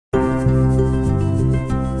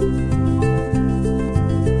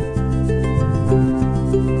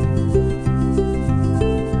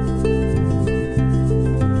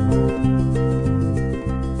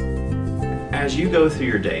go through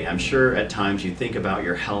your day, I'm sure at times you think about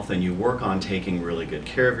your health and you work on taking really good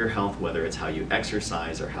care of your health, whether it's how you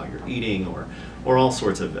exercise or how you're eating or all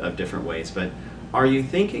sorts of different ways. But are you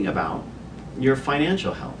thinking about your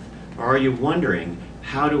financial health? Or are you wondering,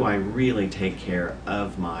 how do I really take care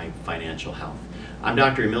of my financial health? I'm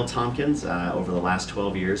Dr. Emil Tompkins. Over the last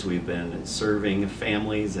 12 years, we've been serving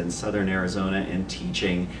families in southern Arizona and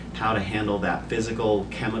teaching how to handle that physical,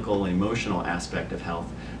 chemical, emotional aspect of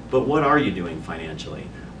health. But what are you doing financially?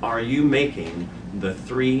 Are you making the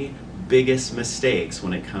 3 biggest mistakes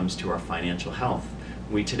when it comes to our financial health?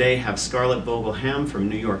 We today have Scarlett Vogelham from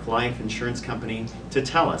New York Life Insurance Company to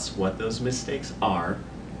tell us what those mistakes are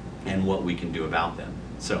and what we can do about them.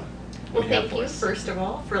 So, well, thank you, first of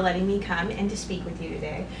all, for letting me come and to speak with you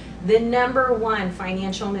today. The number one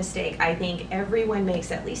financial mistake I think everyone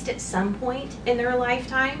makes, at least at some point in their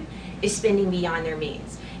lifetime, is spending beyond their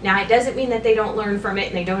means. Now, it doesn't mean that they don't learn from it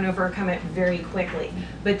and they don't overcome it very quickly,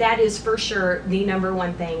 but that is for sure the number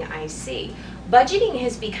one thing I see. Budgeting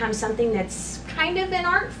has become something that's kind of an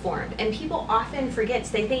art form, and people often forget.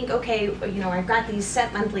 They think, okay, you know, I've got these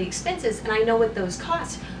set monthly expenses and I know what those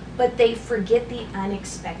cost. But they forget the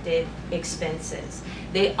unexpected expenses.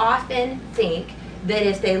 They often think that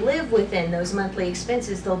if they live within those monthly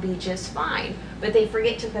expenses, they'll be just fine. But they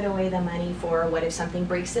forget to put away the money for what if something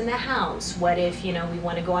breaks in the house? What if, you know, we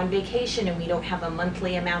want to go on vacation and we don't have a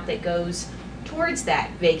monthly amount that goes towards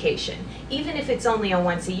that vacation? Even if it's only a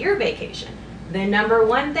once-a-year vacation. The number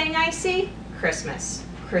one thing I see, Christmas.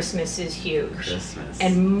 Christmas is huge. Christmas.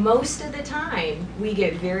 And most of the time, we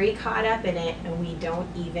get very caught up in it and we don't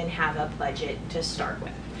even have a budget to start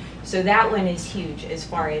with. So that one is huge as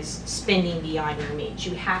far as spending beyond your means.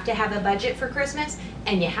 You have to have a budget for Christmas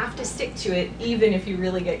and you have to stick to it even if you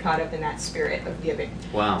really get caught up in that spirit of giving.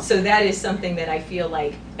 Wow. So that is something that I feel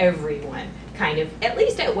like everyone kind of, at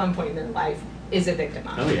least at one point in their life, is a victim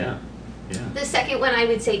of. Oh yeah. Yeah. The second one I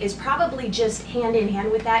would say is probably just hand in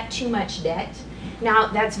hand with that, too much debt. Now,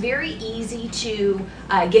 that's very easy to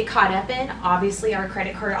get caught up in. Obviously, our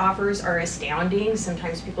credit card offers are astounding.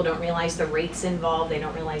 Sometimes people don't realize the rates involved. They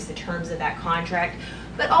don't realize the terms of that contract.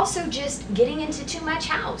 But also just getting into too much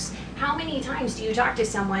house. How many times do you talk to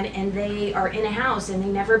someone and they are in a house and they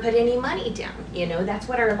never put any money down? You know, that's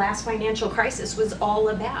what our last financial crisis was all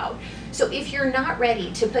about. So if you're not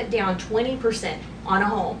ready to put down 20% on a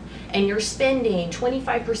home and you're spending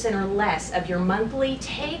 25% or less of your monthly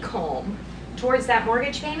take home towards that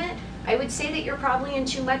mortgage payment, I would say that you're probably in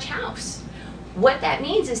too much house. What that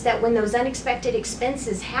means is that when those unexpected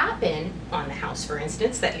expenses happen on the house, for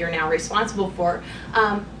instance, that you're now responsible for,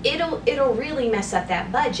 it'll really mess up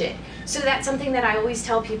that budget. So that's something that I always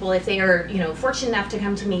tell people if they are, you know, fortunate enough to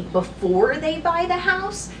come to me before they buy the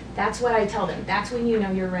house. That's what I tell them. That's when you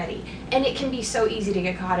know you're ready. And it can be so easy to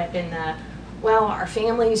get caught up in the, well, our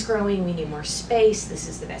family's growing, we need more space, this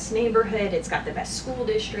is the best neighborhood, it's got the best school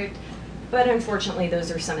district. But unfortunately, those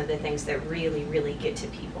are some of the things that really, really get to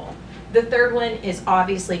people. The third one is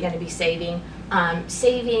obviously going to be saving.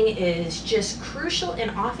 Saving is just crucial, and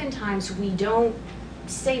oftentimes we don't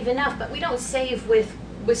save enough, but we don't save with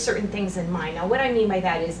certain things in mind. Now, what I mean by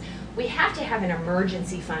that is we have to have an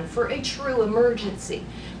emergency fund for a true emergency.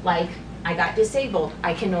 Like, I got disabled,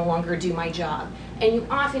 I can no longer do my job. And you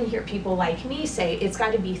often hear people like me say it's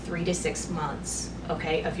got to be 3 to 6 months,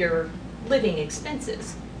 okay, of your living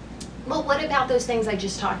expenses. Well, what about those things I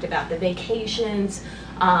just talked about, the vacations,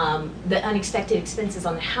 the unexpected expenses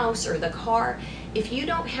on the house or the car? If you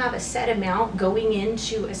don't have a set amount going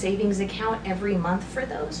into a savings account every month for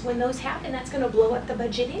those, when those happen, that's going to blow up the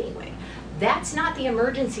budget anyway. That's not the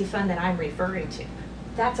emergency fund that I'm referring to.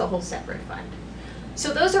 That's a whole separate fund.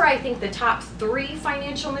 So those are, I think, the top 3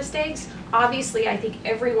 financial mistakes. Obviously, I think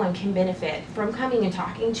everyone can benefit from coming and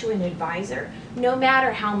talking to an advisor, no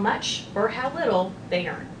matter how much or how little they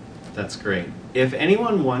earn. That's great. If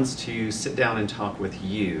anyone wants to sit down and talk with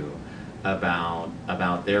you about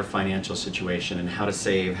their financial situation and how to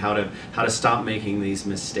save, how to stop making these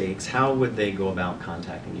mistakes, how would they go about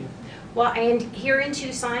contacting you? Well, and here in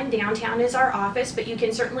Tucson, downtown is our office, but you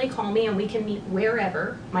can certainly call me and we can meet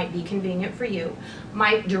wherever might be convenient for you.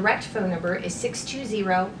 My direct phone number is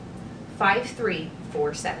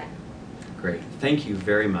 620-5347. Great. Thank you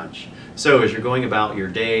very much. So as you're going about your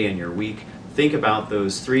day and your week, think about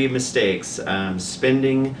those 3 mistakes: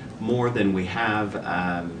 spending more than we have,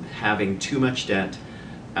 having too much debt,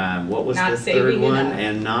 what was the third one?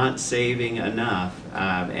 And not saving enough,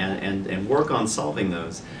 and work on solving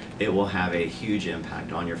those. It will have a huge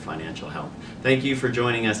impact on your financial health. Thank you for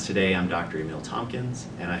joining us today. I'm Dr. Emil Tompkins,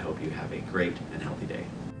 and I hope you have a great and healthy day.